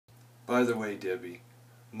By the way, Debbie,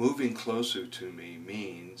 moving closer to me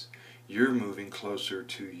means you're moving closer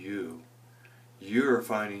to you. You're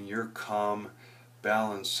finding your calm,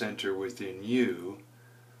 balanced center within you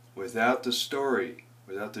without the story,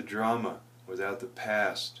 without the drama, without the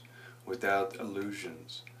past, without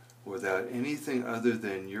illusions, without anything other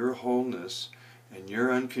than your wholeness and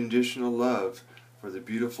your unconditional love for the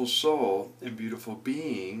beautiful soul and beautiful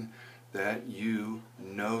being that you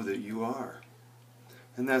know that you are.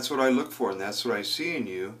 And that's what I look for, and that's what I see in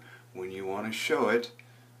you when you want to show it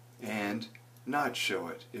and not show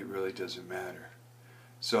it. It really doesn't matter.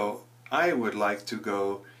 So I would like to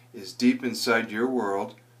go as deep inside your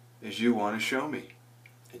world as you want to show me.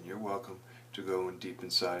 And you're welcome to go in deep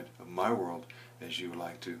inside of my world as you would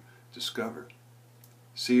like to discover.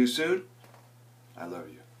 See you soon. I love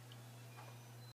you.